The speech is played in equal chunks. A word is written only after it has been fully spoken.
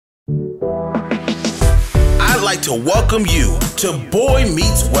like to welcome you to BOI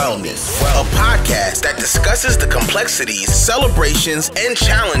Meets Wellness, a podcast that discusses the complexities, celebrations, and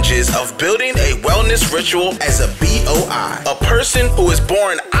challenges of building a wellness ritual as a BOI, a person who is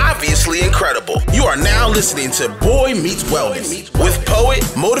born obviously incredible. You are now listening to BOI Meets Wellness with poet,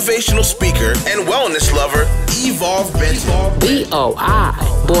 motivational speaker, and wellness lover, Evolve Benton. BOI,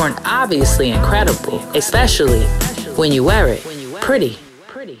 born obviously incredible, especially when you wear it pretty.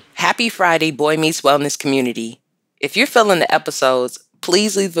 Happy Friday, BOI Meets Wellness community. If you're feeling the episodes,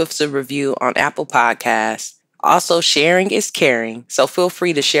 please leave us a review on Apple Podcasts. Also, sharing is caring, so feel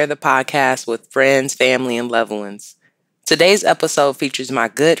free to share the podcast with friends, family, and loved ones. Today's episode features my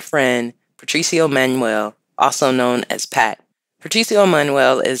good friend, Patricio Manuel, also known as Pat. Patricio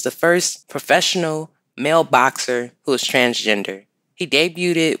Manuel is the first professional male boxer who is transgender. He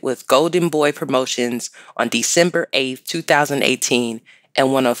debuted with Golden Boy Promotions on December 8th, 2018,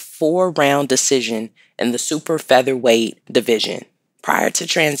 and won a 4-round decision in the super-featherweight division. Prior to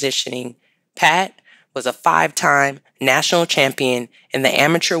transitioning, Pat was a 5-time national champion in the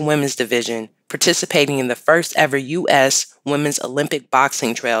amateur women's division, participating in the first ever U.S. Women's Olympic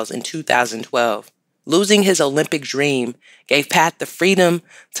boxing trials in 2012. Losing his Olympic dream gave Pat the freedom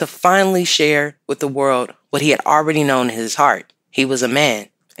to finally share with the world what he had already known in his heart. He was a man.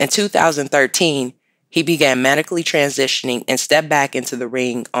 In 2013, he began medically transitioning and stepped back into the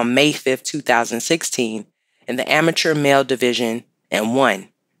ring on May 5th, 2016 in the amateur male division and won.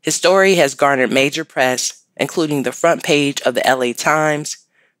 His story has garnered major press, including the front page of the LA Times,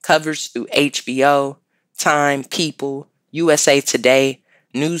 covers through HBO, Time, People, USA Today,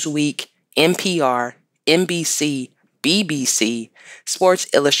 Newsweek, NPR, NBC, BBC, Sports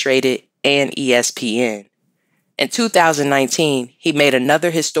Illustrated, and ESPN. In 2019, he made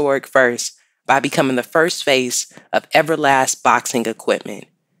another historic first by becoming the first face of Everlast boxing equipment.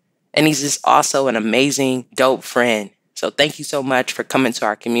 And he's just also an amazing, dope friend. So thank you so much for coming to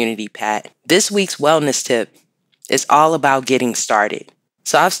our community, Pat. This week's wellness tip is all about getting started.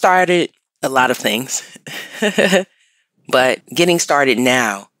 So I've started a lot of things, but getting started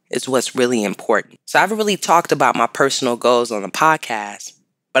now is what's really important. So I've really talked about my personal goals on the podcast,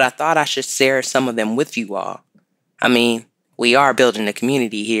 but I thought I should share some of them with you all. I mean, we are building a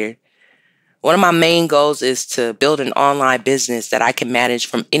community here. One of my main goals is to build an online business that I can manage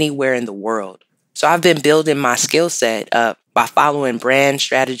from anywhere in the world. So I've been building my skill set up by following brand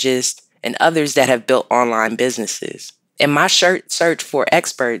strategists and others that have built online businesses. In my search for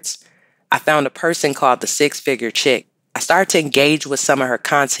experts, I found a person called the Six-Figure Chick. I started to engage with some of her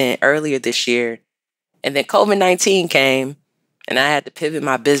content earlier this year, and then COVID-19 came, and I had to pivot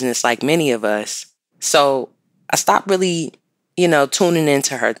my business like many of us. So I stopped really tuning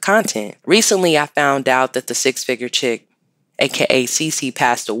into her content. Recently, I found out that the Six-Figure Chick, aka Cece,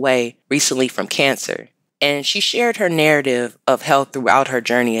 passed away recently from cancer. And she shared her narrative of health throughout her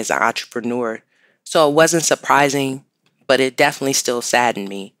journey as an entrepreneur. So it wasn't surprising, but it definitely still saddened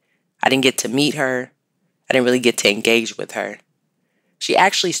me. I didn't get to meet her. I didn't really get to engage with her. She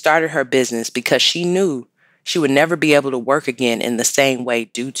actually started her business because she knew she would never be able to work again in the same way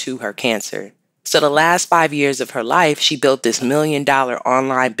due to her cancer. So the last 5 years of her life, she built this $1 million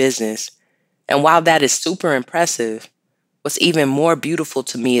online business. And while that is super impressive, what's even more beautiful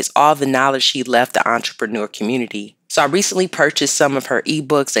to me is all the knowledge she left the entrepreneur community. So I recently purchased some of her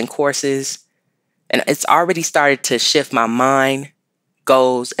ebooks and courses, and it's already started to shift my mind,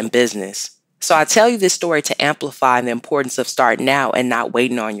 goals, and business. So I tell you this story to amplify the importance of starting now and not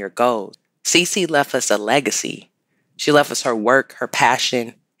waiting on your goals. Cece left us a legacy. She left us her work, her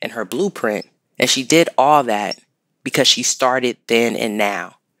passion, and her blueprint. And she did all that because she started then and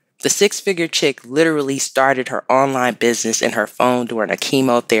now. The Six-Figure Chick literally started her online business in her phone during a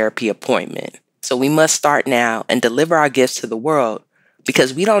chemotherapy appointment. So we must start now and deliver our gifts to the world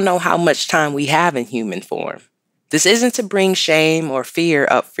because we don't know how much time we have in human form. This isn't to bring shame or fear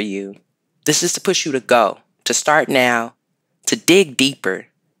up for you. This is to push you to go, to start now, to dig deeper,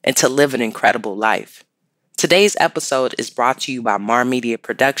 and to live an incredible life. Today's episode is brought to you by Mar Media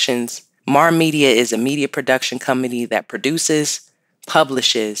Productions. Mar Media is a media production company that produces,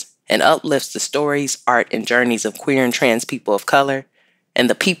 publishes, and uplifts the stories, art, and journeys of queer and trans people of color and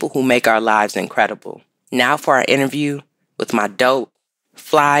the people who make our lives incredible. Now for our interview with my dope,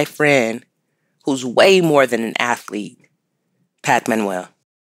 fly friend who's way more than an athlete, Pat Manuel.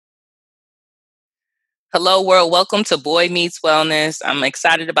 Hello, world. Welcome to BOI Meets Wellness. I'm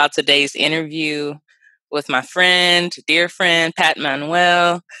excited about today's interview with my friend, dear friend, Pat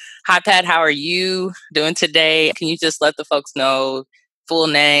Manuel. Hi, Pat. How are you doing today? Can you just let the folks know full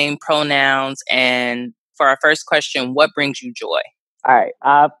name, pronouns, and for our first question, what brings you joy? All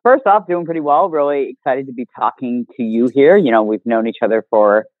right. First off, doing pretty well. Really excited to be talking to you here. We've known each other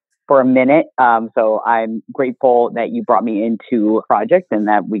for a minute. So I'm grateful that you brought me into a project and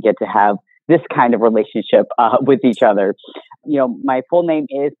that we get to have this kind of relationship with each other. My full name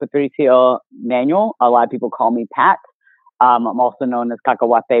is Patricio Manuel. A lot of people call me Pat. I'm also known as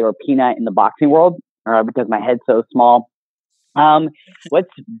Cacahuate or Peanut in the boxing world because my head's so small.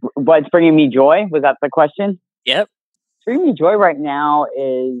 What's bringing me joy? Was that the question? Yep. Bringing me joy right now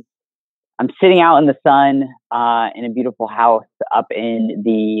is I'm sitting out in the sun in a beautiful house up in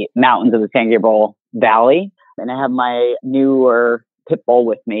the mountains of the San Gabriel Valley. And I have my newer pit bull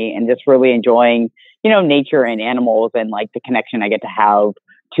with me and just really enjoying, nature and animals and like the connection I get to have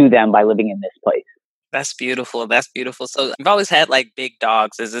to them by living in this place. That's beautiful. That's beautiful. So you've always had like big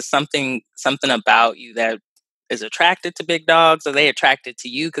dogs. Is there something about you that is attracted to big dogs? Are they attracted to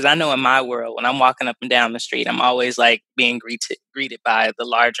you? Because I know in my world, when I'm walking up and down the street, I'm always like being greeted by the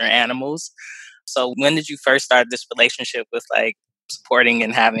larger animals. So when did you first start this relationship with like supporting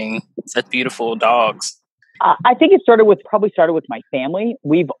and having such beautiful dogs? I think it probably started with my family.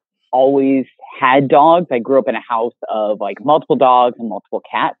 We've always had dogs. I grew up in a house of like multiple dogs and multiple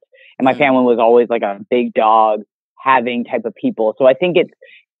cats. And my family was always like a big dog having type of people. So I think it's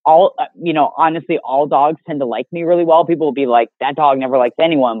all, honestly, all dogs tend to like me really well. People will be like, that dog never likes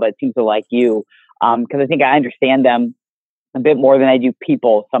anyone, but it seems to like you. Because I think I understand them a bit more than I do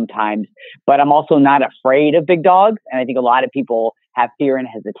people sometimes. But I'm also not afraid of big dogs. And I think a lot of people have fear and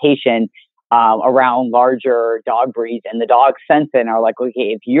hesitation around larger dog breeds, and the dogs sense it and are like, okay,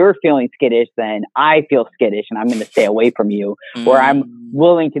 if you're feeling skittish, then I feel skittish and I'm going to stay away from you. Where I'm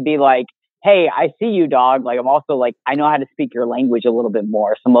willing to be like, hey, I see you, dog. Like, I'm also like, I know how to speak your language a little bit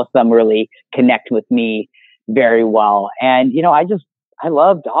more. So most of them really connect with me very well. And, I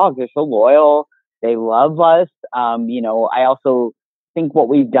love dogs. They're so loyal. They love us. I also think what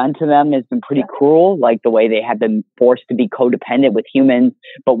we've done to them has been pretty cruel, like the way they have been forced to be codependent with humans,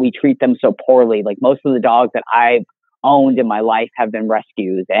 but we treat them so poorly. Like most of the dogs that I've owned in my life have been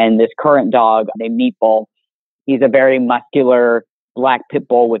rescues. And this current dog named Meatball, he's a very muscular black pit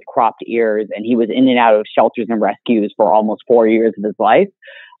bull with cropped ears. And he was in and out of shelters and rescues for almost 4 years of his life.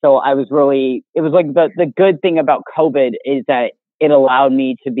 So it was like the good thing about COVID is that it allowed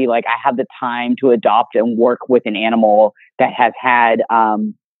me to be like, I have the time to adopt and work with an animal that has had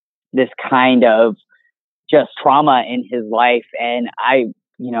this kind of just trauma in his life. And I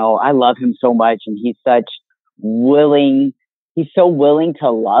love him so much. And he's so willing to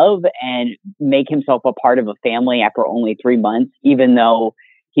love and make himself a part of a family after only 3 months, even though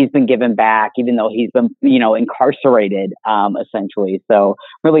he's been given back, even though he's been, incarcerated, essentially. So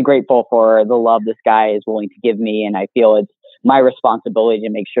really grateful for the love this guy is willing to give me. And I feel it's my responsibility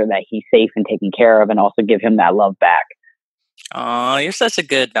to make sure that he's safe and taken care of and also give him that love back. Oh, you're such a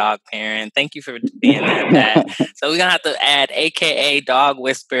good dog parent. Thank you for being that, Pat. So we're going to have to add AKA Dog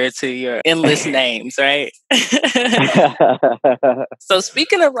Whisperer to your endless names, right? So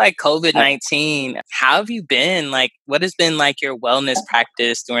speaking of like COVID-19, how have you been? Like, what has been like your wellness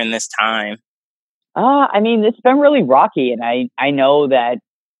practice during this time? It's been really rocky. And I know that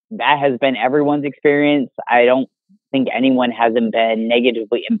has been everyone's experience. I don't think anyone hasn't been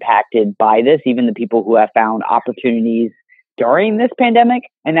negatively impacted by this, even the people who have found opportunities during this pandemic.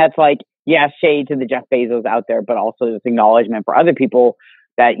 And that's like, shade to the Jeff Bezos out there, but also this acknowledgement for other people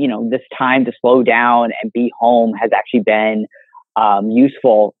that, this time to slow down and be home has actually been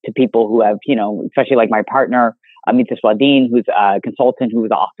useful to people who have, especially like my partner, Amita Swadin, who's a consultant who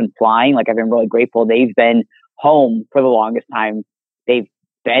was often flying. Like, I've been really grateful. They've been home for the longest time. They've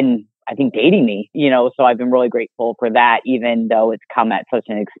been, I think, dating me, so I've been really grateful for that, even though it's come at such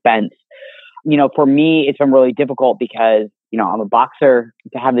an expense. For me, it's been really difficult because, I'm a boxer.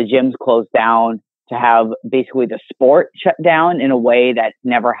 To have the gyms closed down, to have basically the sport shut down in a way that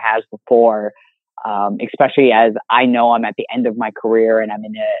never has before, especially as I know I'm at the end of my career and I'm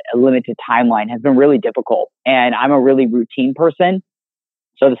in a limited timeline, has been really difficult. And I'm a really routine person.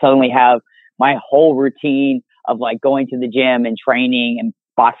 So to suddenly have my whole routine of like going to the gym and training and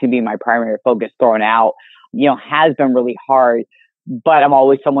boxing being my primary focus thrown out, has been really hard. But I'm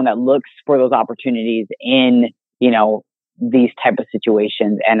always someone that looks for those opportunities in, these type of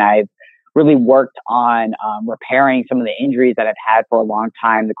situations. And I've really worked on repairing some of the injuries that I've had for a long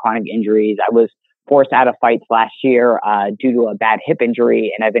time, the chronic injuries. I was forced out of fights last year due to a bad hip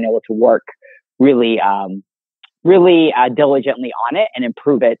injury, and I've been able to work really diligently on it and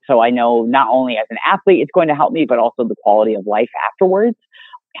improve it. So I know not only as an athlete it's going to help me, but also the quality of life afterwards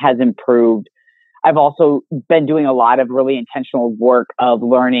has improved. I've also been doing a lot of really intentional work of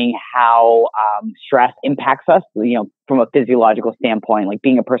learning how stress impacts us, from a physiological standpoint. Like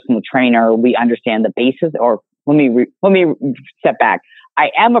being a personal trainer, we understand the basis. Or let me step back. I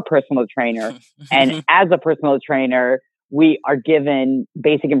am a personal trainer, and as a personal trainer, we are given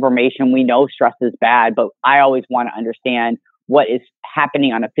basic information. We know stress is bad, but I always want to understand what is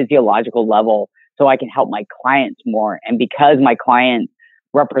happening on a physiological level so I can help my clients more. And because my clients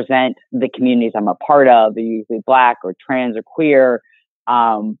represent the communities I'm a part of, they're usually Black or trans or queer,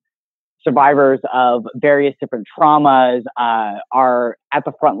 survivors of various different traumas, are at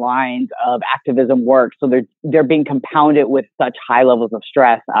the front lines of activism work. So they're being compounded with such high levels of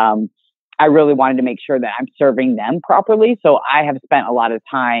stress. I really wanted to make sure that I'm serving them properly. So I have spent a lot of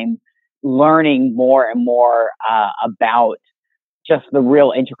time learning more and more about just the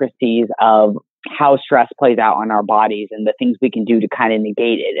real intricacies of how stress plays out on our bodies and the things we can do to kind of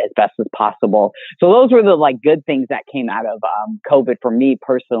negate it as best as possible. So those were the good things that came out of COVID for me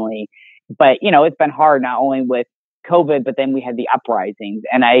personally. But, it's been hard not only with COVID, but then we had the uprisings.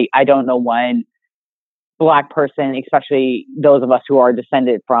 And I don't know one Black person, especially those of us who are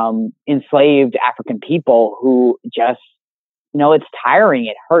descended from enslaved African people, who just, it's tiring.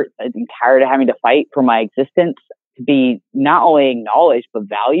 It hurts. I'm tired of having to fight for my existence, to be not only acknowledged, but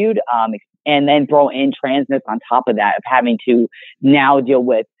valued. And then throw in transness on top of that, of having to now deal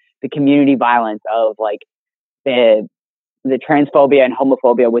with the community violence of the transphobia and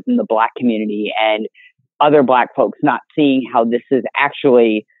homophobia within the Black community, and other Black folks not seeing how this is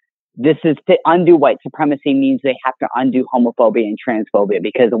to undo white supremacy means they have to undo homophobia and transphobia,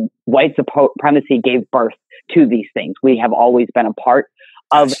 because white supremacy gave birth to these things. We have always been a part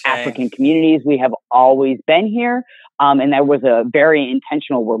of African communities. We have always been here. And there was a very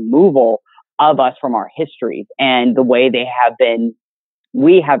intentional removal of us from our histories and the way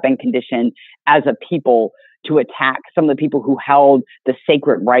we have been conditioned as a people to attack some of the people who held the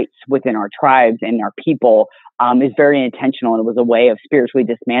sacred rights within our tribes and our people, is very intentional. And it was a way of spiritually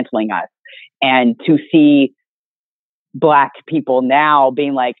dismantling us. And to see Black people now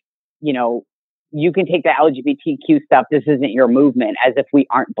being like, you can take the LGBTQ stuff. This isn't your movement, as if we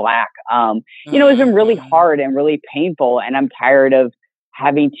aren't Black. It's been really hard and really painful. And I'm tired of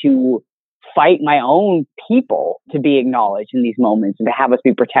having to fight my own people to be acknowledged in these moments, and to have us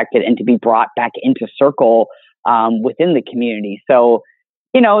be protected and to be brought back into circle within the community. So,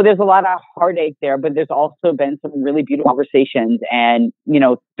 there's a lot of heartache there, but there's also been some really beautiful conversations. And,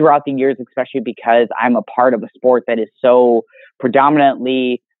 throughout the years, especially because I'm a part of a sport that is so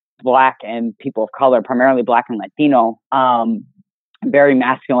predominantly Black and people of color, primarily Black and Latino, very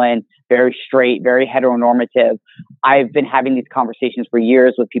masculine, very straight, very heteronormative. I've been having these conversations for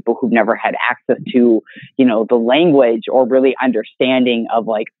years with people who've never had access to, the language or really understanding of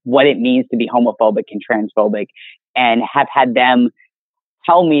what it means to be homophobic and transphobic, and have had them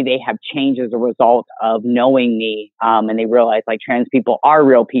tell me they have changed as a result of knowing me. And they realize trans people are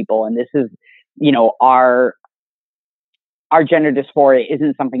real people. And this is, our gender dysphoria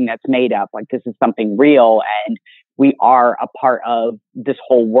isn't something that's made up. This is something real, and we are a part of this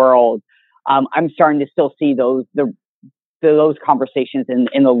whole world. I'm starting to still see those conversations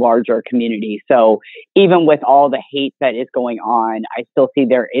in the larger community. So even with all the hate that is going on, I still see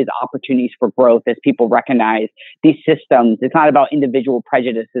there is opportunities for growth as people recognize these systems. It's not about individual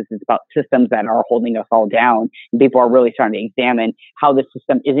prejudices. It's about systems that are holding us all down. And people are really starting to examine how the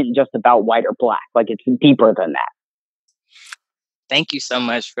system isn't just about white or Black. It's deeper than that. Thank you so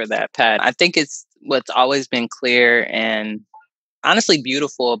much for that, Pat. I think it's what's always been clear and honestly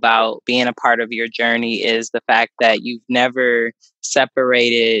beautiful about being a part of your journey is the fact that you've never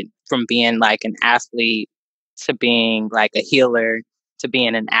separated from being an athlete to being a healer to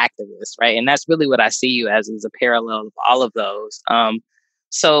being an activist, right? And that's really what I see you as a parallel of all of those.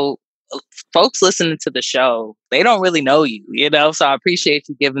 So folks listening to the show, they don't really know you, so I appreciate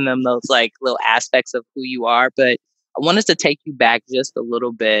you giving them those little aspects of who you are. But I wanted to take you back just a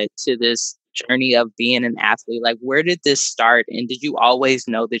little bit to this journey of being an athlete. Where did this start? And did you always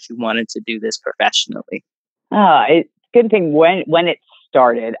know that you wanted to do this professionally? It's a good thing when it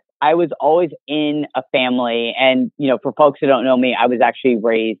started. I was always in a family, and, for folks who don't know me, I was actually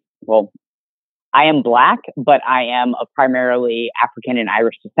raised, I am Black, but I am of primarily African and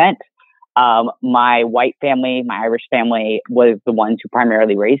Irish descent. My white family, my Irish family, was the ones who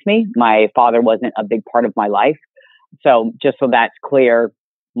primarily raised me. My father wasn't a big part of my life. So just so that's clear,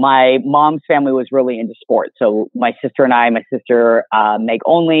 my mom's family was really into sports. So my sister, Meg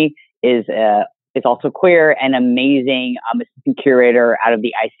Only, is also queer and amazing assistant curator out of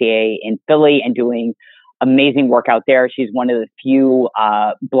the ICA in Philly, and doing amazing work out there. She's one of the few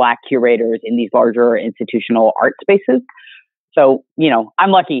Black curators in these larger institutional art spaces. So,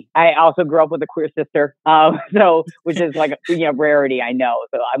 I'm lucky. I also grew up with a queer sister, which is like, rarity, I know.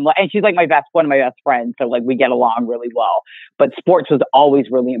 So and she's like one of my best friends. So like we get along really well, but sports was always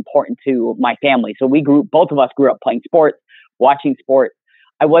really important to my family. So both of us grew up playing sports, watching sports.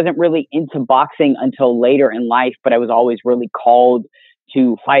 I wasn't really into boxing until later in life, but I was always really called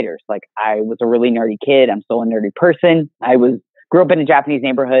to fighters. Like I was a really nerdy kid. I'm still a nerdy person. Grew up in a Japanese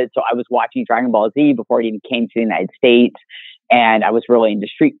neighborhood. So I was watching Dragon Ball Z before it even came to the United States. And I was really into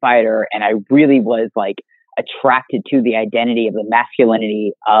Street Fighter, and I really was like attracted to the identity of the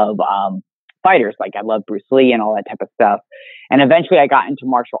masculinity of fighters. Like I love Bruce Lee and all that type of stuff. And eventually I got into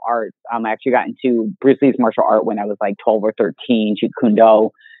martial arts. I actually got into Bruce Lee's martial art when I was like 12 or 13, Jeet Kune Do.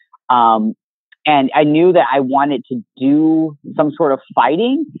 And I knew that I wanted to do some sort of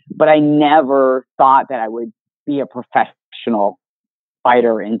fighting, but I never thought that I would be a professional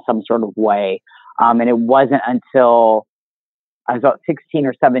fighter in some sort of way. And it wasn't until I was about 16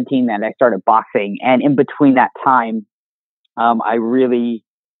 or 17 that I started boxing. And in between that time, I really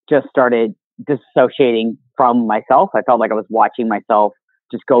just started dissociating from myself. I felt like I was watching myself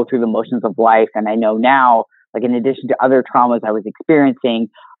just go through the motions of life. And I know now, like in addition to other traumas I was experiencing,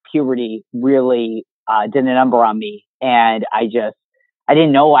 puberty really did a number on me. And I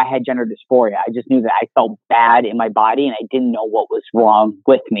didn't know I had gender dysphoria. I just knew that I felt bad in my body and I didn't know what was wrong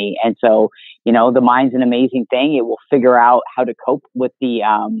with me. And so, the mind's an amazing thing. It will figure out how to cope with the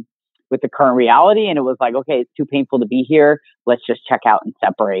current reality. And it was like, okay, it's too painful to be here. Let's just check out and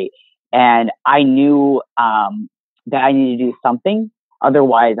separate. And I knew that I needed to do something.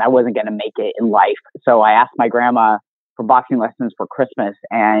 Otherwise, I wasn't going to make it in life. So I asked my grandma for boxing lessons for Christmas,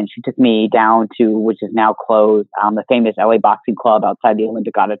 and she took me down to, which is now closed, the famous LA Boxing Club outside the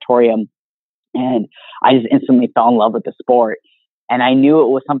Olympic Auditorium. And I just instantly fell in love with the sport. And I knew it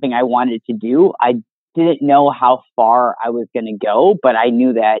was something I wanted to do. I didn't know how far I was going to go, but I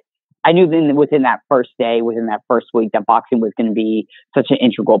knew within that first day, within that first week, that boxing was going to be such an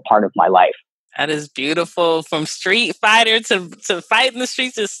integral part of my life. That is beautiful. From Street Fighter to fighting the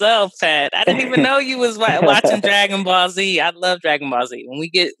streets itself, Pat. I didn't even know you was watching Dragon Ball Z. I love Dragon Ball Z.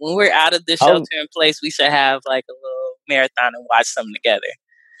 When we're out of this shelter in place, we should have like a little marathon and watch something together.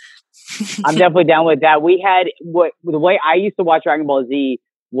 I'm definitely down with that. We had the way I used to watch Dragon Ball Z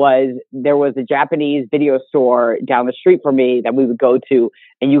was there was a Japanese video store down the street from me that we would go to,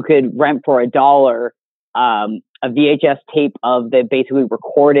 and you could rent for $1 a VHS tape of the basically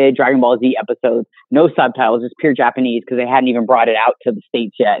recorded Dragon Ball Z episodes, no subtitles, just pure Japanese, because they hadn't even brought it out to the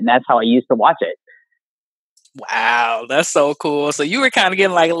States yet. And that's how I used to watch it. Wow, that's so cool. So you were kind of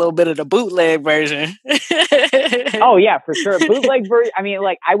getting like a little bit of the bootleg version. Oh yeah, for sure. Bootleg version. I mean,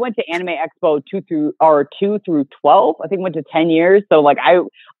 like I went to Anime Expo 2 through 12. I think went to 10 years. So like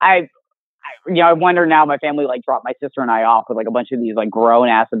I wonder now my family like dropped my sister and I off with like a bunch of these like grown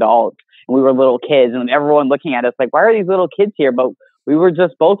ass adults. And we were little kids, and everyone looking at us like, why are these little kids here? But we were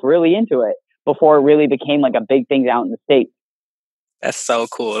just both really into it before it really became like a big thing out in the States. That's so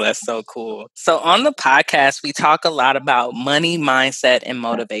cool. That's so cool. So on the podcast, we talk a lot about money, mindset, and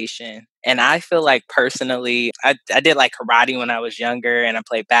motivation. And I feel like personally, I did like karate when I was younger, and I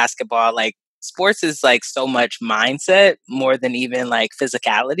played basketball. Like sports is like so much mindset more than even like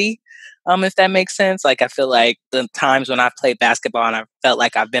physicality. If that makes sense. Like I feel like the times when I've played basketball and I felt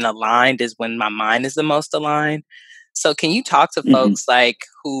like I've been aligned is when my mind is the most aligned. So can you talk to folks like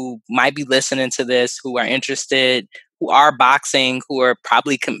who might be listening to this, who are interested, who are boxing, who are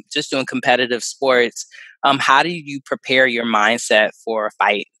probably just doing competitive sports? How do you prepare your mindset for a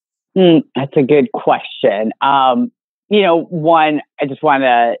fight? That's a good question. One, I just want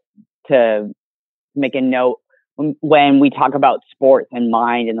to make a note. When we talk about sports and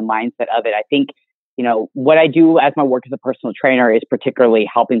mind and the mindset of it, I think, what I do as my work as a personal trainer is particularly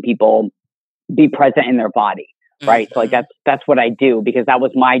helping people be present in their body, right? So like that's what I do, because that was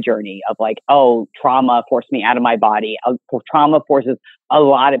my journey of like, oh, trauma forced me out of my body. Trauma forces a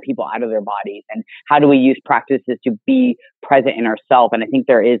lot of people out of their bodies. And how do we use practices to be present in ourselves? And I think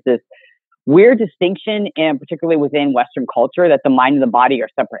there is this weird distinction, and particularly within Western culture, that the mind and the body are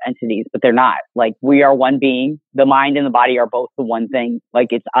separate entities, but they're not. Like we are one being. The mind and the body are both the one thing. Like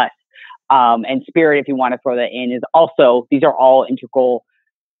it's us. And spirit, if you want to throw that in, is also, these are all integral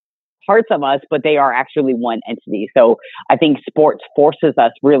parts of us, but they are actually one entity. So I think sports forces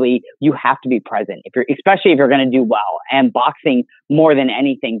us really, you have to be present especially if you're going to do well. And boxing more than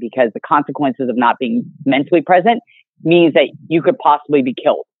anything, because the consequences of not being mentally present means that you could possibly be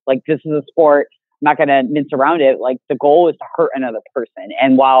killed. Like this is a sport, I'm not going to mince around it. Like the goal is to hurt another person.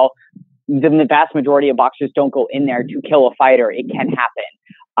 And while, the vast majority of boxers don't go in there to kill a fighter. It can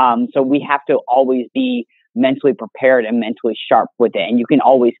happen. So we have to always be mentally prepared and mentally sharp with it. And you can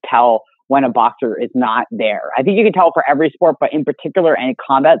always tell when a boxer is not there. I think you can tell for every sport, but in particular, in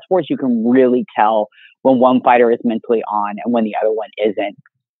combat sports, you can really tell when one fighter is mentally on and when the other one isn't.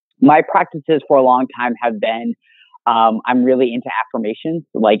 My practices for a long time have been, I'm really into affirmations.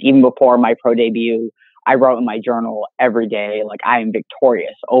 Like even before my pro debut, I wrote in my journal every day, like I am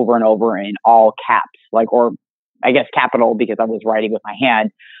victorious over and over in all caps, like, or I guess capital because I was writing with my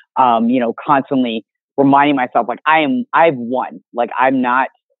hand, constantly reminding myself, like I've won, like I'm not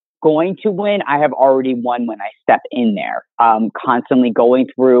going to win. I have already won when I step in there. Constantly going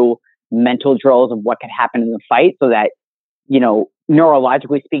through mental drills of what could happen in the fight so that,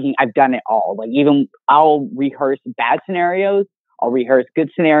 neurologically speaking, I've done it all. Like even I'll rehearse bad scenarios. I'll rehearse good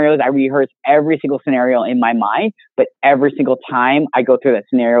scenarios. I rehearse every single scenario in my mind, but every single time I go through that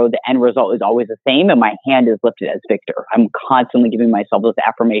scenario, the end result is always the same and my hand is lifted as victor. I'm constantly giving myself those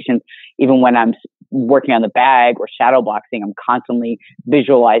affirmations. Even when I'm working on the bag or shadow boxing, I'm constantly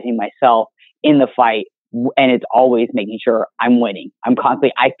visualizing myself in the fight, and it's always making sure I'm winning.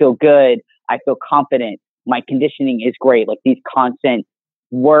 I feel good. I feel confident. My conditioning is great. Like these constant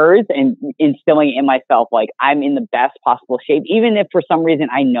words and instilling in myself, like I'm in the best possible shape, even if for some reason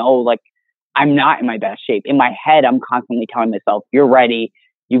I know like I'm not in my best shape. In my head, I'm constantly telling myself, "You're ready.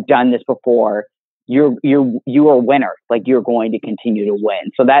 You've done this before. You are a winner. Like you're going to continue to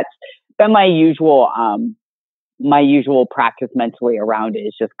win." So that's been my usual practice mentally around it,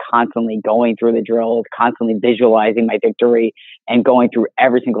 is just constantly going through the drills, constantly visualizing my victory and going through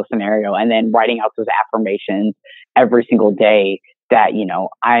every single scenario and then writing out those affirmations every single day that,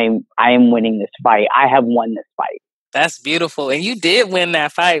 I am winning this fight. I have won this fight. That's beautiful. And you did win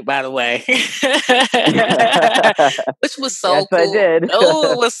that fight, by the way. Which was so yes, cool. I did.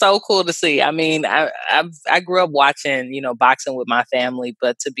 Oh, it was so cool to see. I mean, I grew up watching, boxing with my family,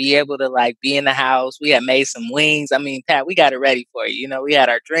 but to be able to like be in the house, we had made some wings. I mean, Pat, we got it ready for you. We had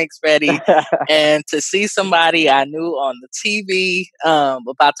our drinks ready. And to see somebody I knew on the TV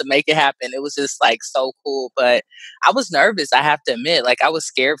about to make it happen, it was just like so cool. But I was nervous, I have to admit. Like I was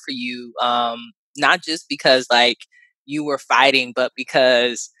scared for you, not just because like you were fighting, but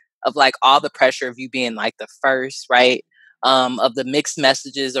because of like all the pressure of you being like the first, right? Of the mixed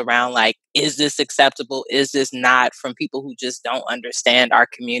messages around like, is this acceptable? Is this not, from people who just don't understand our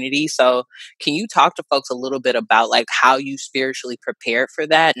community? So can you talk to folks a little bit about like how you spiritually prepared for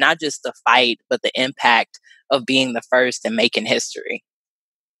that? Not just the fight, but the impact of being the first and making history.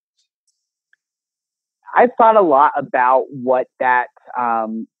 I've thought a lot about what that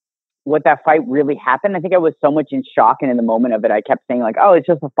fight really happened. I think I was so much in shock, and in the moment of it, I kept saying like, "Oh, it's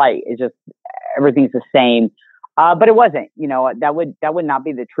just a fight. It's just everything's the same." But it wasn't. That would not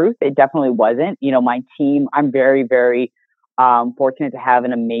be the truth. It definitely wasn't. My team. I'm very, very fortunate to have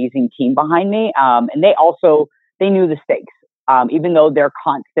an amazing team behind me, and they knew the stakes. Even though their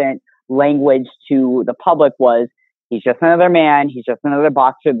constant language to the public was, "He's just another man. He's just another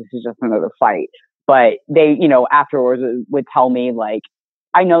boxer. This is just another fight." But they, afterwards would tell me like,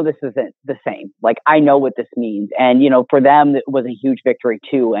 I know this isn't the same. Like, I know what this means. And, for them, it was a huge victory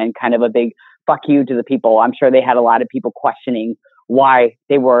too. And kind of a big fuck you to the people. I'm sure they had a lot of people questioning why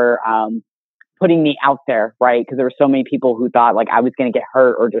they were putting me out there, right? Because there were so many people who thought like I was going to get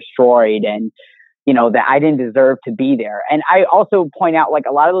hurt or destroyed and, that I didn't deserve to be there. And I also point out like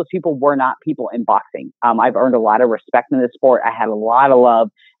a lot of those people were not people in boxing. I've earned a lot of respect in this sport. I had a lot of love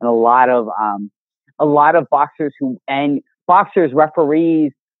and a lot of boxers boxers,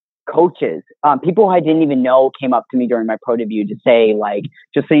 referees, coaches, people I didn't even know came up to me during my pro debut to say like,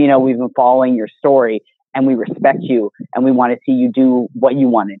 just so you know, we've been following your story and we respect you and we want to see you do what you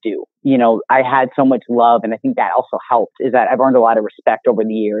want to do. I had so much love, and I think that also helped, is that I've earned a lot of respect over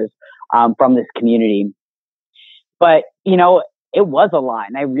the years from this community. But, it was a lot,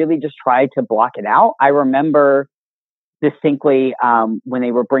 and I really just tried to block it out. I remember distinctly when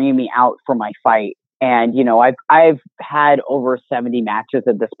they were bringing me out for my fight. And, I've had over 70 matches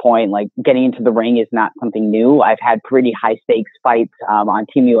at this point. Like, getting into the ring is not something new. I've had pretty high stakes fights on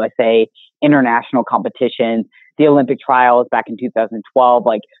Team USA, international competitions, the Olympic trials back in 2012.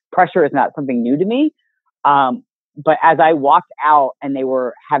 Like, pressure is not something new to me. But as I walked out and they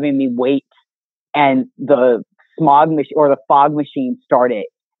were having me wait, and the fog machine started,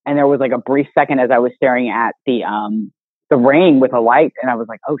 and there was like a brief second as I was staring at the ring with the lights, and I was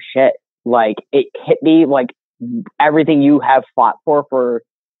like, oh shit. Like, it hit me like everything you have fought for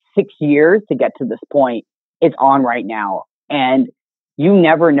 6 years to get to this point, it's on right now. And, you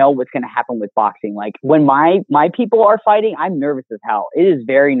never know what's going to happen with boxing. Like when my people are fighting, I'm nervous as hell. It is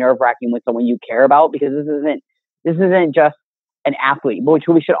very nerve wracking with someone you care about, because this isn't just an athlete, which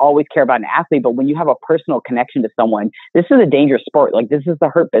we should always care about an athlete. But when you have a personal connection to someone, this is a dangerous sport. Like this is the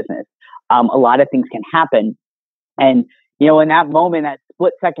hurt business. A lot of things can happen. And, you know, in that moment, that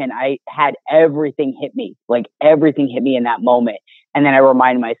split second, I had everything hit me, like everything hit me in that moment. And then I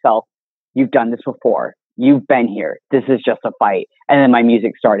reminded myself, you've done this before. You've been here. This is just a fight. And then my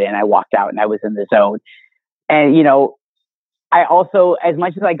music started and I walked out and I was in the zone. And, you know, I also, as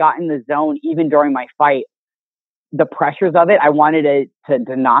much as I got in the zone, even during my fight, the pressures of it, I wanted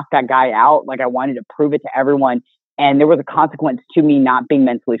to knock that guy out. Like I wanted to prove it to everyone. And there was a consequence to me not being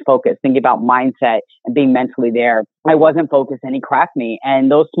mentally focused, thinking about mindset and being mentally there. I wasn't focused and he cracked me.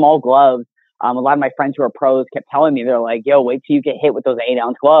 And those small gloves, a lot of my friends who are pros kept telling me, they're like, yo, wait till you get hit with those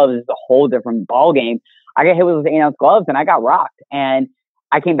 8-ounce gloves. It's a whole different ball game. I got hit with those 8-ounce gloves and I got rocked. And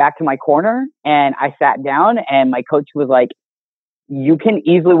I came back to my corner and I sat down and my coach was like, you can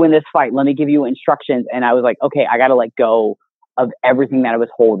easily win this fight. Let me give you instructions. And I was like, okay, I got to let go of everything that I was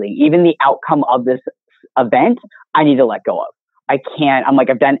holding. Even the outcome of this event, I need to let go of. I can't. I'm like,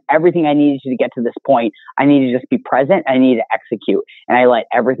 I've done everything I needed to get to this point. I need to just be present. I need to execute. And I let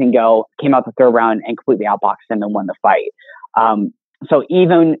everything go, came out the third round and completely outboxed him and won the fight. So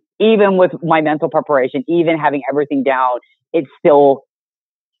even with my mental preparation, even having everything down, it still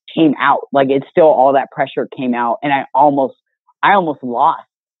came out. Like it's still, all that pressure came out. And I almost lost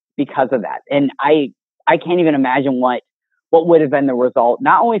because of that. And I can't even imagine what would have been the result,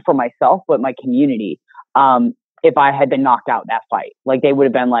 not only for myself, but my community. If I had been knocked out in that fight, like they would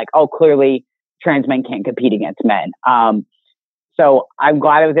have been like, oh, clearly trans men can't compete against men. So I'm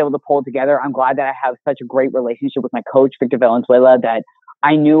glad I was able to pull it together. I'm glad that I have such a great relationship with my coach, Victor Valenzuela, that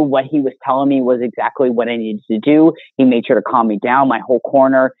I knew what he was telling me was exactly what I needed to do. He made sure to calm me down. My whole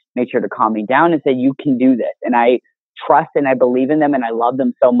corner made sure to calm me down and said, you can do this. And I trust and I believe in them and I love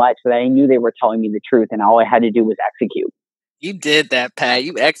them so much that I knew they were telling me the truth and all I had to do was execute. You did that, Pat.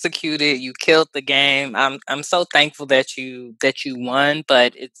 You executed. You killed the game. I'm so thankful that you won.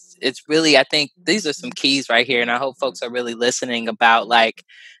 But it's really, I think these are some keys right here, and I hope folks are really listening about like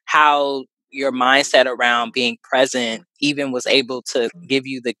how your mindset around being present even was able to give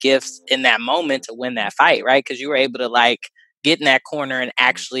you the gifts in that moment to win that fight, right? Because you were able to like get in that corner and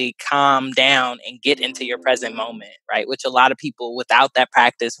actually calm down and get into your present moment, right? Which a lot of people without that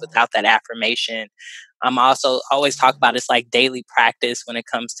practice, without that affirmation, I'm also always talk about it's like daily practice when it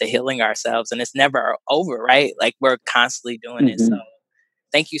comes to healing ourselves, and it's never over, right? Like we're constantly doing it. So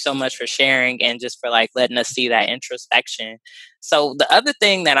thank you so much for sharing and just for like letting us see that introspection. So the other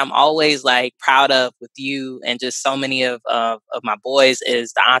thing that I'm always like proud of with you and just so many of my boys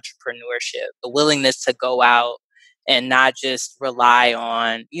is the entrepreneurship, the willingness to go out and not just rely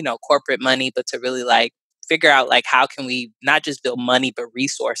on, you know, corporate money, but to really like figure out like how can we not just build money but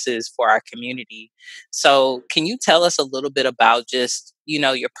resources for our community. So can you tell us a little bit about just, you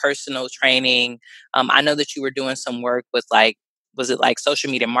know, your personal training? I know that you were doing some work with like, was it like social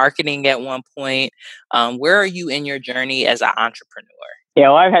media marketing at one point? Where are you in your journey as an entrepreneur? Yeah,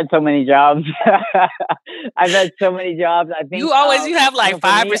 well, I've had so many jobs. I think you have like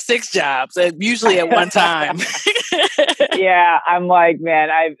 5 or 6 jobs, usually at one time. Yeah, I'm like, man,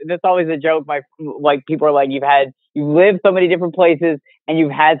 that's always a joke. Like people are like, you've lived so many different places and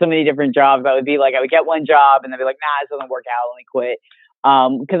you've had so many different jobs. I would get one job and they'd be like, nah, this doesn't work out. Let me quit.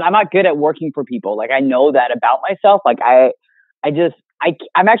 Because I'm not good at working for people. Like I know that about myself. Like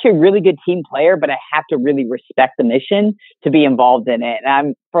I'm actually a really good team player, but I have to really respect the mission to be involved in it. And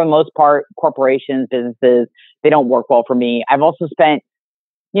I'm, for the most part, corporations, businesses, they don't work well for me. I've also spent,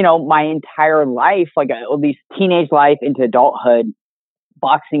 you know, my entire life, like at least teenage life into adulthood,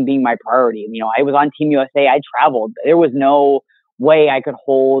 boxing being my priority. You know, I was on Team USA. I traveled. There was no way I could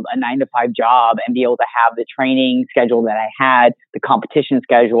hold a 9-to-5 job and be able to have the training schedule that I had, the competition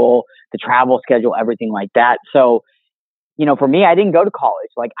schedule, the travel schedule, everything like that. So, you know, for me, I didn't go to college.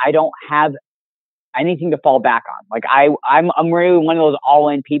 Like I don't have anything to fall back on. Like I'm really one of those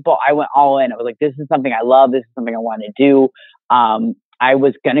all-in people. I went all in. I was like, this is something I love. This is something I want to do. I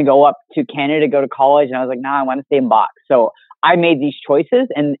was going to go up to Canada to go to college and I was like, nah, I want to stay in box. So I made these choices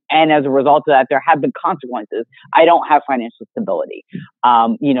and as a result of that, there have been consequences. I don't have financial stability.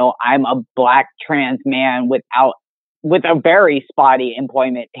 You know, I'm a Black trans man with a very spotty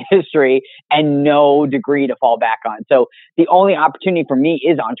employment history and no degree to fall back on. So the only opportunity for me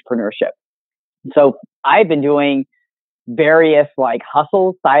is entrepreneurship. So I've been doing various like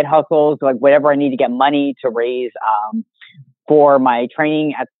side hustles, like whatever I need to get money to raise for my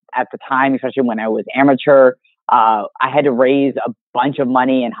training at the time, especially when I was amateur. I had to raise a bunch of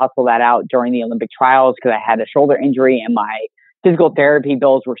money and hustle that out during the Olympic trials because I had a shoulder injury and my physical therapy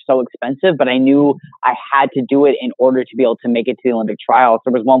bills were so expensive, but I knew I had to do it in order to be able to make it to the Olympic trials.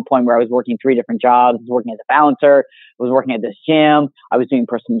 There was one point where I was working 3 different jobs. I was working as a bouncer. I was working at this gym. I was doing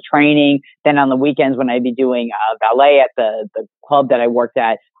personal training. Then on the weekends when I'd be doing ballet at the club that I worked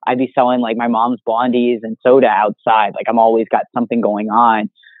at, I'd be selling like my mom's blondies and soda outside. Like I'm always got something going on.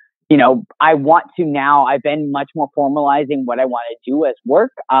 I want to now, I've been much more formalizing what I want to do as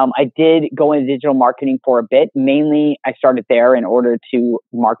work. I did go into digital marketing for a bit. Mainly, I started there in order to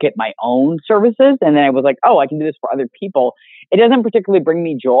market my own services. And then I was like, oh, I can do this for other people. It doesn't particularly bring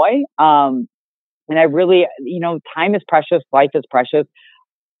me joy. And I really, time is precious. Life is precious.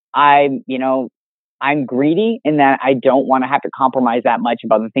 I'm greedy in that I don't want to have to compromise that much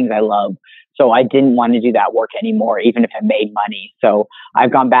about the things I love. So I didn't want to do that work anymore, even if it made money. So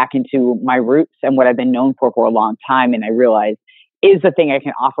I've gone back into my roots and what I've been known for a long time. And I realized is the thing I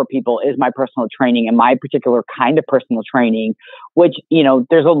can offer people is my personal training and my particular kind of personal training, which,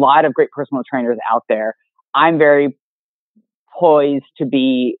 there's a lot of great personal trainers out there. I'm very poised to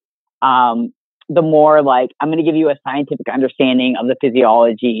be, the more like, I'm going to give you a scientific understanding of the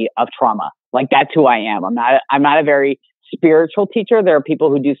physiology of trauma. Like that's who I am. I'm not a very spiritual teacher. There are people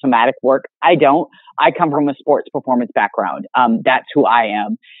who do somatic work. I don't. I come from a sports performance background. That's who I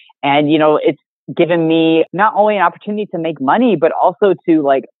am. And, it's given me not only an opportunity to make money, but also to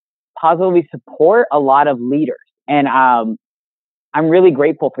like positively support a lot of leaders. And I'm really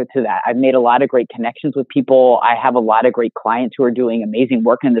grateful to that. I've made a lot of great connections with people. I have a lot of great clients who are doing amazing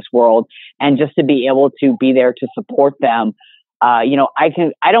work in this world. And just to be able to be there to support them, I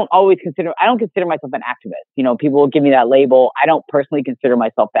don't consider myself an activist. People will give me that label. I don't personally consider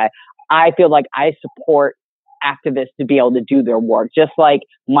myself that. I feel like I support activists to be able to do their work, just like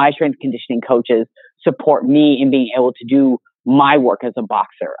my strength conditioning coaches support me in being able to do my work as a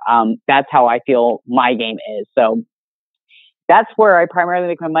boxer. That's how I feel my game is. So that's where I primarily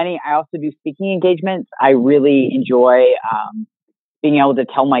make my money. I also do speaking engagements. I really enjoy being able to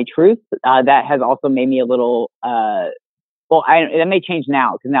tell my truth. That has also made me a little, that may change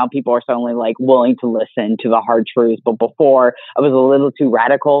now because now people are suddenly like willing to listen to the hard truths. But before I was a little too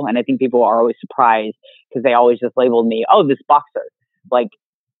radical. And I think people are always surprised because they always just labeled me, oh, this boxer.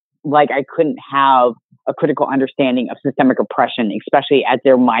 Like I couldn't have a critical understanding of systemic oppression, especially as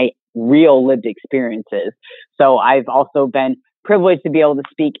they're my real lived experiences. So I've also been privileged to be able to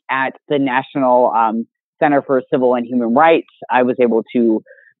speak at the National Center for Civil and Human Rights. I was able to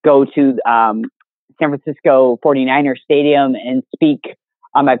go to San Francisco 49ers Stadium and speak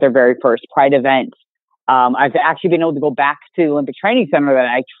at their very first Pride event. I've actually been able to go back to the Olympic Training Center that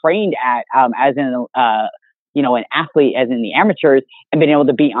I trained at as an athlete, as in the amateurs, and been able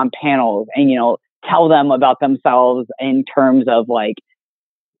to be on panels and, tell them about themselves in terms of like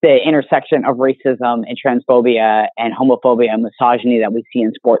the intersection of racism and transphobia and homophobia and misogyny that we see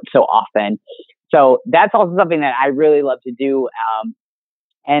in sports so often. So that's also something that I really love to do.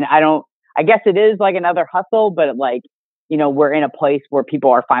 And I guess it is like another hustle, but like, we're in a place where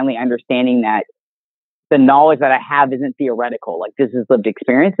people are finally understanding that the knowledge that I have isn't theoretical. Like this is lived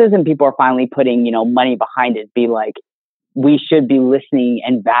experiences and people are finally putting, money behind it. Be like, we should be listening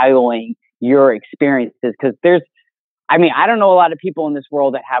and valuing your experiences. Cause I don't know a lot of people in this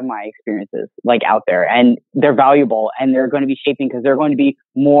world that have my experiences like out there and they're valuable and they're going to be shaping because there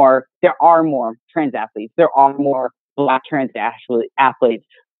are more trans athletes. There are more Black trans athletes.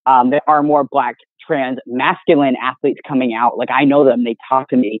 There are more Black trans masculine athletes coming out. Like I know them, they talk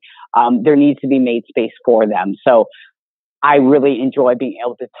to me. There needs to be made space for them. So I really enjoy being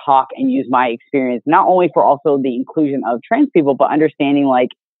able to talk and use my experience, not only for also the inclusion of trans people, but understanding like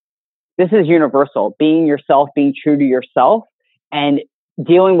this is universal. Being yourself, being true to yourself, and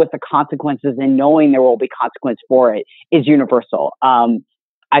dealing with the consequences and knowing there will be consequence for it is universal.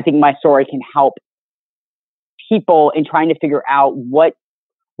 I think my story can help people in trying to figure out what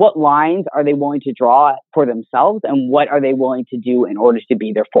lines are they willing to draw for themselves and what are they willing to do in order to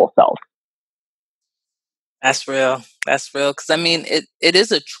be their full self. That's real. That's real. Because it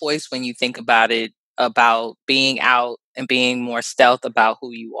is a choice when you think about it, about being out and being more stealth about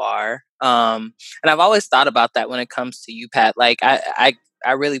who you are. And I've always thought about that when it comes to you, Pat. Like I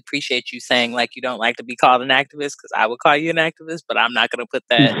really appreciate you saying like you don't like to be called an activist because I would call you an activist, but I'm not going to put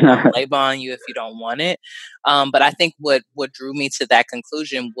that label on you if you don't want it. But I think what drew me to that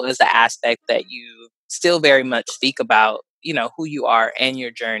conclusion was the aspect that you still very much speak about, who you are and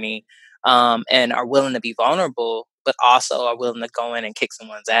your journey, and are willing to be vulnerable but also are willing to go in and kick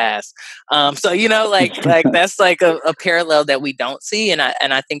someone's ass. So, like that's like a parallel that we don't see. And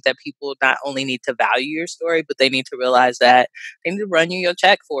I think that people not only need to value your story, but they need to realize that they need to run you your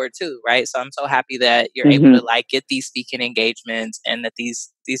check for it too. Right. So I'm so happy that you're able to like get these speaking engagements, and that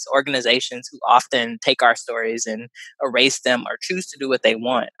these organizations who often take our stories and erase them or choose to do what they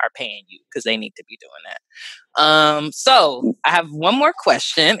want are paying you, because they need to be doing that. So I have one more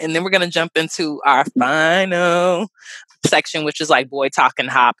question, and then we're going to jump into our final section, which is like boy talk and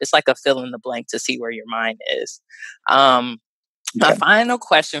hop. It's like a fill in the blank to see where your mind is. My final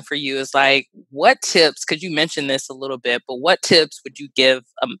question for you is like, what tips, because you mentioned this a little bit, but what tips would you give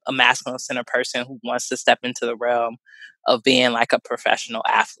a masculine centered person who wants to step into the realm of being like a professional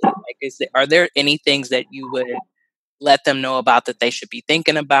athlete? Like, are there any things that you would let them know about that they should be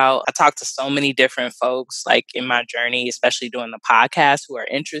thinking about? I talk to so many different folks like in my journey, especially doing the podcast, who are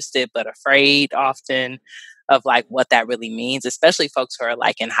interested but afraid often of like what that really means, especially folks who are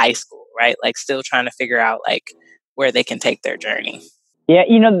like in high school, right? Like still trying to figure out like where they can take their journey. Yeah,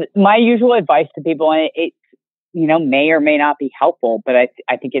 my usual advice to people, and it may or may not be helpful, but I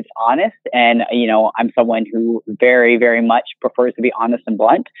think it's honest. And, I'm someone who very, very much prefers to be honest and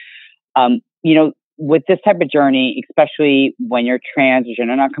blunt. With this type of journey, especially when you're trans or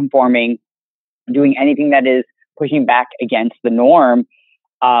gender non-conforming, doing anything that is pushing back against the norm,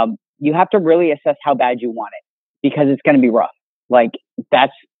 you have to really assess how bad you want it, because it's going to be rough. Like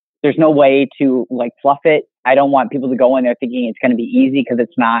there's no way to like fluff it. I don't want people to go in there thinking it's going to be easy, because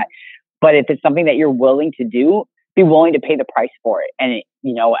it's not. But if it's something that you're willing to do, be willing to pay the price for it. And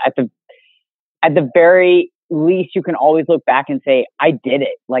at the very least, you can always look back and say, I did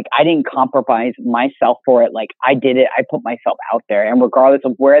it. Like, I didn't compromise myself for it. Like, I did it. I put myself out there. And regardless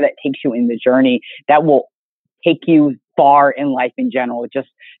of where that takes you in the journey, that will take you far in life in general, just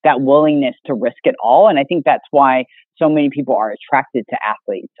that willingness to risk it all. And I think that's why so many people are attracted to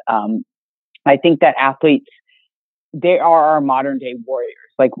athletes. I think that athletes, they are our modern day warriors.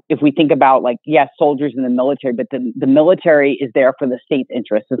 Like, if we think about, like, yes, soldiers in the military, but the military is there for the state's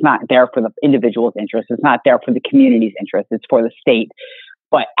interest. It's not there for the individual's interest. It's not there for the community's interest. It's for the state.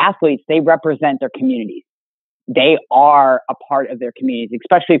 But athletes, they represent their communities. They are a part of their communities,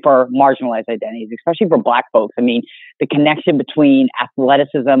 especially for marginalized identities, especially for Black folks. I mean, the connection between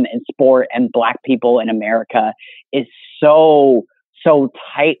athleticism and sport and Black people in America is so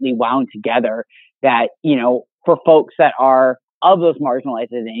tightly wound together that, for folks that are of those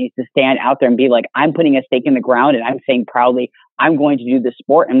marginalized identities to stand out there and be like, I'm putting a stake in the ground and I'm saying proudly, I'm going to do this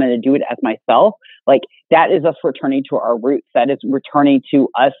sport. I'm going to do it as myself. Like, that is us returning to our roots. That is returning to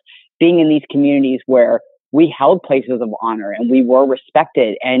us being in these communities where we held places of honor and we were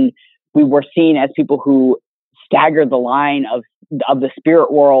respected and we were seen as people who staggered the line of the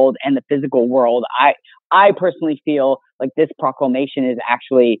spirit world and the physical world. I personally feel like this proclamation is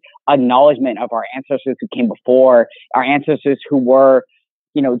actually acknowledgement of our ancestors who came before, our ancestors who were,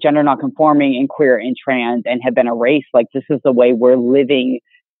 gender non-conforming and queer and trans and have been erased. Like, this is the way we're living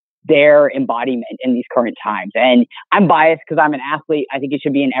their embodiment in these current times. And I'm biased because I'm an athlete. I think it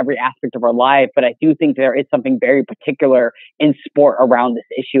should be in every aspect of our life, but I do think there is something very particular in sport around this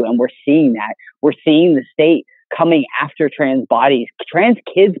issue. And we're seeing that. We're seeing the state coming after trans bodies, trans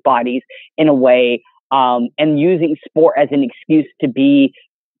kids' bodies in a way, and using sport as an excuse to be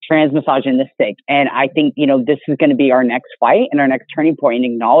trans misogynistic. And I think, this is going to be our next fight and our next turning point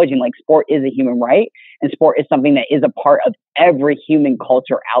in acknowledging like sport is a human right and sport is something that is a part of every human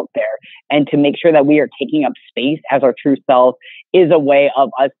culture out there. And to make sure that we are taking up space as our true self is a way of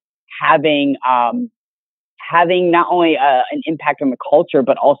us having not only an impact on the culture,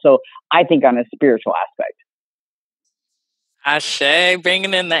 but also I think on a spiritual aspect. Ashe,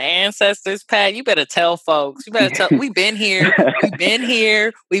 bringing in the ancestors, Pat. You better tell folks. You better tell. We've been here. We've been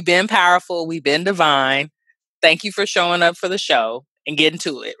here. We've been powerful. We've been divine. Thank you for showing up for the show and getting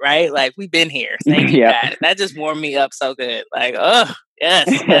to it, right? Like, we've been here. Thank you, Pat. That just warmed me up so good. Like, oh,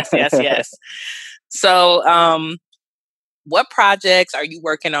 yes. So, what projects are you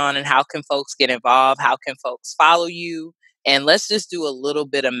working on and how can folks get involved? How can folks follow you? And let's just do a little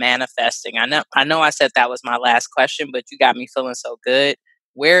bit of manifesting. I know I said that was my last question, but you got me feeling so good.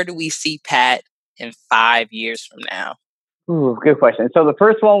 Where do we see Pat in 5 years from now? Ooh, good question. So the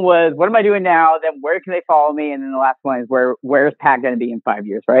first one was, what am I doing now? Then where can they follow me? And then the last one is, where's Pat going to be in 5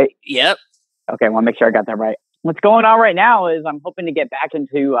 years, right? Yep. Okay, I want to make sure I got that right. What's going on right now is I'm hoping to get back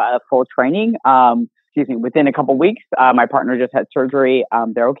into full training. Within a couple of weeks. My partner just had surgery.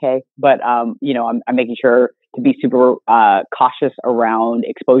 They're okay. But, I'm making sure to be super cautious around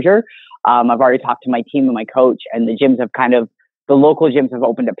exposure. I've already talked to my team and my coach, and the gyms have kind of the local gyms have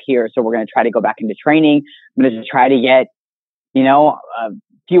opened up here. So we're going to try to go back into training. I'm going to try to get, a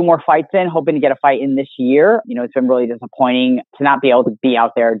few more fights in, hoping to get a fight in this year. It's been really disappointing to not be able to be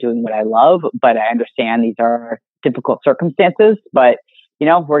out there doing what I love, but I understand these are difficult circumstances, but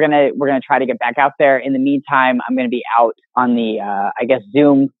we're going to try to get back out there. In the meantime, I'm going to be out on the,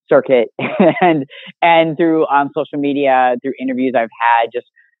 Zoom circuit and through social media, through interviews I've had,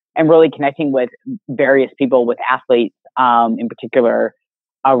 and really connecting with various people, with athletes, in particular,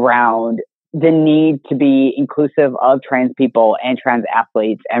 around the need to be inclusive of trans people and trans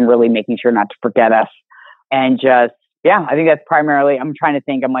athletes, and really making sure not to forget us. And I think that's primarily, I'm trying to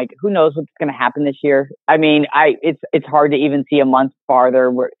think, I'm like, who knows what's going to happen this year? I mean, it's hard to even see a month farther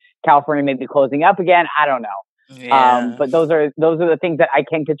where California may be closing up again. I don't know. Yeah. But those are the things that I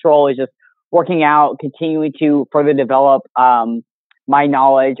can control, is just working out, continuing to further develop, my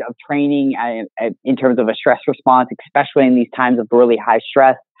knowledge of training in terms of a stress response, especially in these times of really high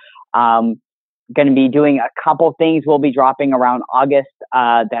stress. Going to be doing a couple things. We'll be dropping around August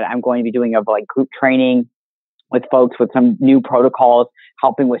that I'm going to be doing of like group training with folks with some new protocols,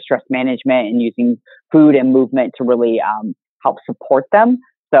 helping with stress management and using food and movement to really help support them.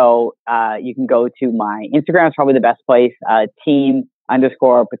 So you can go to my Instagram. It's probably the best place,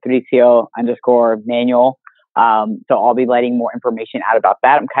 team_Patricio_Manuel. So I'll be letting more information out about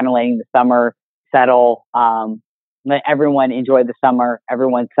that. I'm kind of letting the summer settle, let everyone enjoy the summer,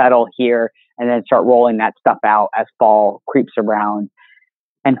 everyone settle here, and then start rolling that stuff out as fall creeps around.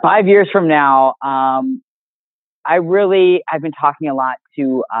 And 5 years from now, I've been talking a lot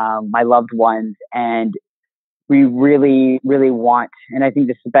to my loved ones, and we really, really want, and I think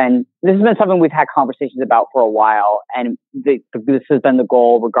this has been something we've had conversations about for a while, and this has been the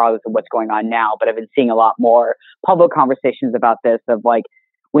goal regardless of what's going on now, but I've been seeing a lot more public conversations about this, of like,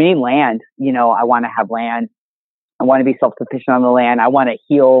 we need land. I want to have land. I want to be self-sufficient on the land. I want to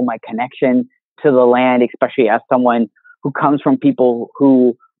heal my connection to the land, especially as someone who comes from people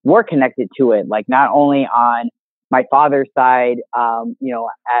who were connected to it, like not only on my father's side,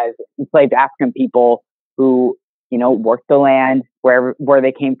 as enslaved African people who, worked the land where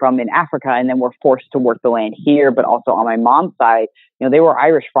they came from in Africa, and then were forced to work the land here. But also on my mom's side, they were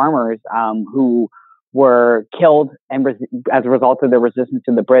Irish farmers who were killed as a result of their resistance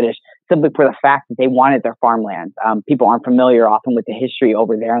to the British, simply for the fact that they wanted their farmland. People aren't familiar often with the history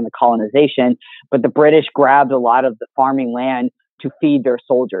over there and the colonization, but the British grabbed a lot of the farming land to feed their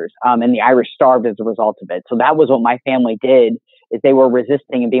soldiers, and the Irish starved as a result of it. So that was what my family did, is they were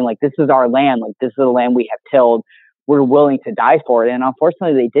resisting and being like, this is our land, like this is the land we have tilled. We're willing to die for it. And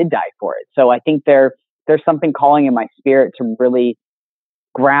unfortunately, they did die for it. So I think there's something calling in my spirit to really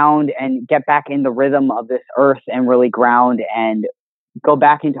ground and get back in the rhythm of this earth, and really ground and go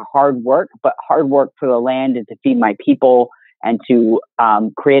back into hard work, but hard work for the land and to feed my people, and to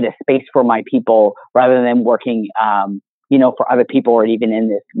create a space for my people, rather than working, for other people, or even in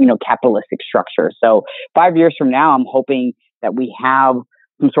this, capitalistic structure. So 5 years from now, I'm hoping that we have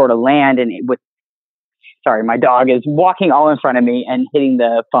some sort of land, and sorry, my dog is walking all in front of me and hitting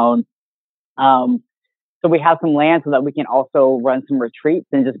the phone. So we have some land so that we can also run some retreats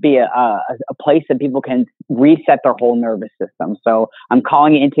and just be a place that people can reset their whole nervous system. So I'm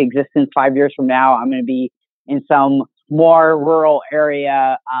calling it into existence 5 years from now. I'm going to be in some more rural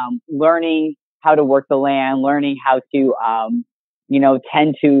area, learning how to work the land, learning how to,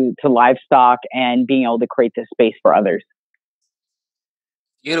 tend to livestock, and being able to create this space for others.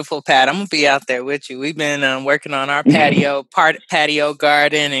 Beautiful, Pat. I'm gonna be out there with you. We've been working on our patio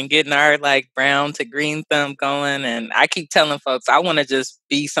garden, and getting our like brown to green thumb going. And I keep telling folks, I want to just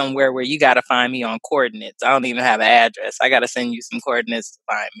be somewhere where you got to find me on coordinates. I don't even have an address. I got to send you some coordinates to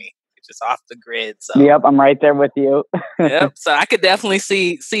find me, just off the grid. So yep, I'm right there with you. Yep. So I could definitely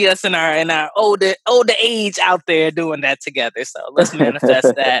see us in our older age out there doing that together. So let's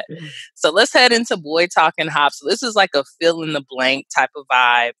manifest that. So let's head into Boy Talking Hop. So this is like a fill in the blank type of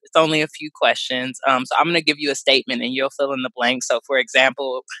vibe. It's only a few questions. So I'm going to give you a statement and you'll fill in the blank. So for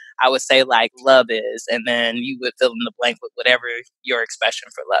example, I would say like love is, and then you would fill in the blank with whatever your expression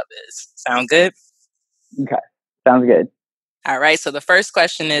for love is. Sound good? Okay. Sounds good. All right. So the first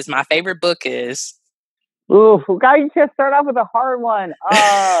question is, my favorite book is. Ooh, guys, you just start off with a hard one.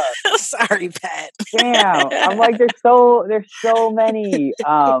 Sorry, Pat. Damn. I'm like, there's so many.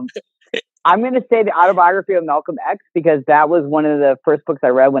 I'm going to say the Autobiography of Malcolm X, because that was one of the first books I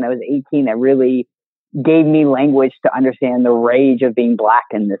read when I was 18 that really gave me language to understand the rage of being Black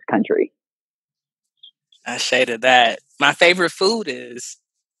in this country. I shaded that. My favorite food is.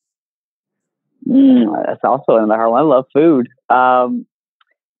 That's also another hard one. I love food.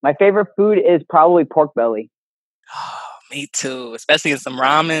 My favorite food is probably pork belly. Oh Me too, especially in some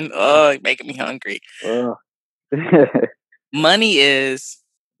ramen. Oh, it's making me hungry. Money is...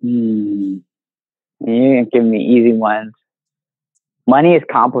 You're giving me easy ones. Money is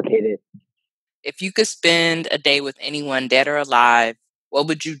complicated. If you could spend a day with anyone, dead or alive, what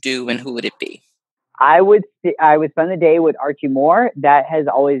would you do and who would it be? I would spend the day with Archie Moore.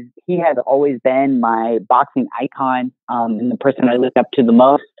 He has always been my boxing icon, and the person I look up to the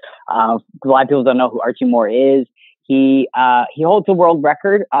most. A lot of people don't know who Archie Moore is. He holds the world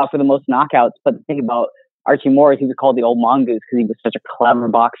record for the most knockouts. But the thing about Archie Moore is he was called the old mongoose because he was such a clever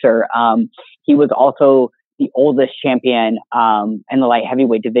boxer. He was also the oldest champion in the light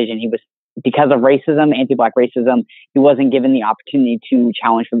heavyweight division. He was, because of racism, anti-Black racism, he wasn't given the opportunity to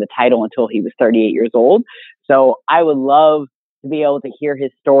challenge for the title until he was 38 years old. So I would love to be able to hear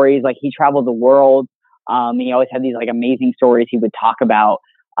his stories. Like, he traveled the world. He always had these like amazing stories he would talk about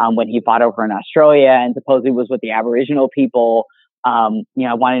when he fought over in Australia and supposedly was with the Aboriginal people. I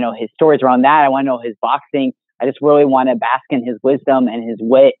want to know his stories around that. I want to know his boxing. I just really want to bask in his wisdom and his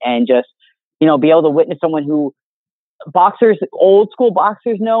wit and just, be able to witness someone who old school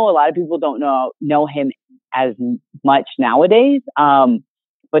boxers know. A lot of people don't know him as much nowadays.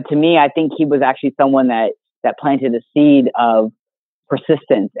 But to me, I think he was actually someone that planted a seed of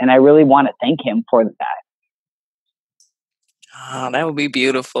persistence. And I really want to thank him for that. Oh, that would be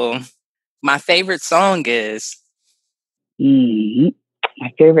beautiful. My favorite song is... My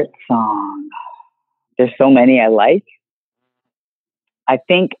favorite song. There's so many I like. I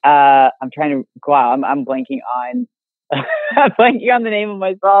think I'm trying to go out. I'm blanking on I'm blanking on the name of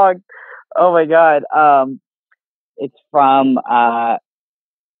my song. Oh my God. It's from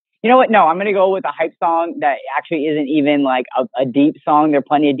you know what? No, I'm gonna go with a hype song that actually isn't even like a deep song. There are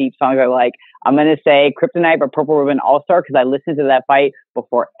plenty of deep songs I like. I'm gonna say Kryptonite by Purple Ribbon All-Star because I listened to that fight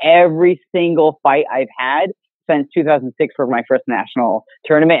before every single fight I've had since 2006 for my first national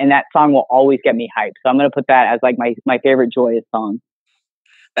tournament, and that song will always get me hyped. So I'm gonna put that as like my favorite joyous song.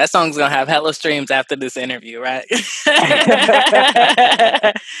 That song's gonna have hella streams after this interview, right?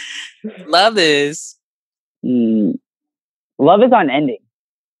 Love is... Love is unending,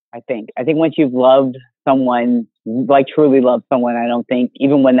 I think. I think once you've loved someone, like truly loved someone, I don't think,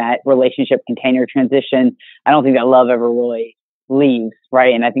 even when that relationship container transition, I don't think that love ever really leaves,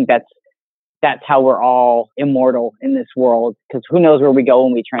 right? And I think that's how we're all immortal in this world, because who knows where we go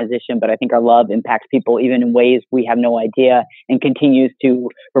when we transition, but I think our love impacts people even in ways we have no idea and continues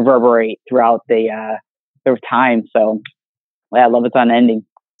to reverberate throughout their time. So yeah, love is unending.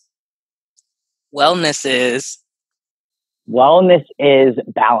 Wellness is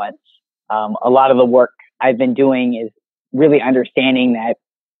balance. A lot of the work I've been doing is really understanding that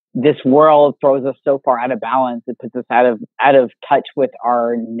this world throws us so far out of balance. It puts us out of touch with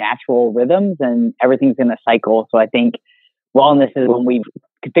our natural rhythms, and everything's in a cycle. So I think wellness is when we've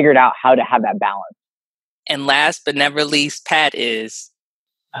figured out how to have that balance. And last but never least, Pat is...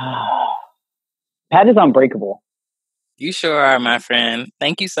 Pat is unbreakable. You sure are, my friend.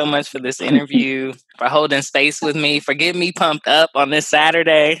 Thank you so much for this interview, for holding space with me, for getting me pumped up on this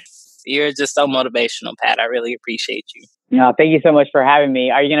Saturday. You're just so motivational, Pat. I really appreciate you. No, thank you so much for having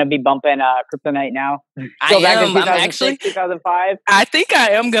me. Are you going to be bumping Kryptonite now? I am. I'm actually 2005. I think I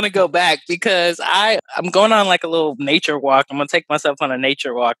am going to go back because I'm going on like a little nature walk. I'm going to take myself on a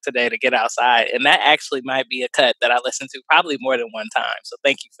nature walk today to get outside, and that actually might be a cut that I listen to probably more than one time. So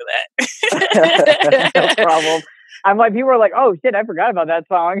thank you for that. No problem. I'm like, people are like, oh shit, I forgot about that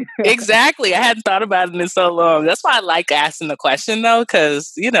song. Exactly. I hadn't thought about it in so long. That's why I like asking the question though,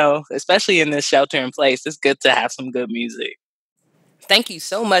 because, especially in this shelter in place, it's good to have some good music. Thank you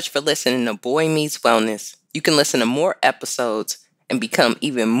so much for listening to BOI Meets Wellness. You can listen to more episodes and become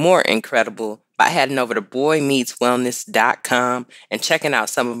even more incredible by heading over to boimeetswellness.com and checking out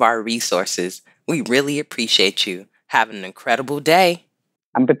some of our resources. We really appreciate you. Have an incredible day.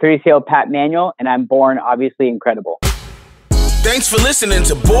 I'm Patricio Manuel, and I'm born obviously incredible. Thanks for listening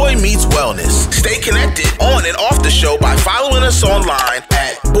to BOI Meets Wellness. Stay connected on and off the show by following us online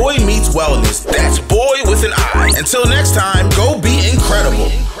at BOI Meets Wellness. That's boy with an I. Until next time, go be incredible.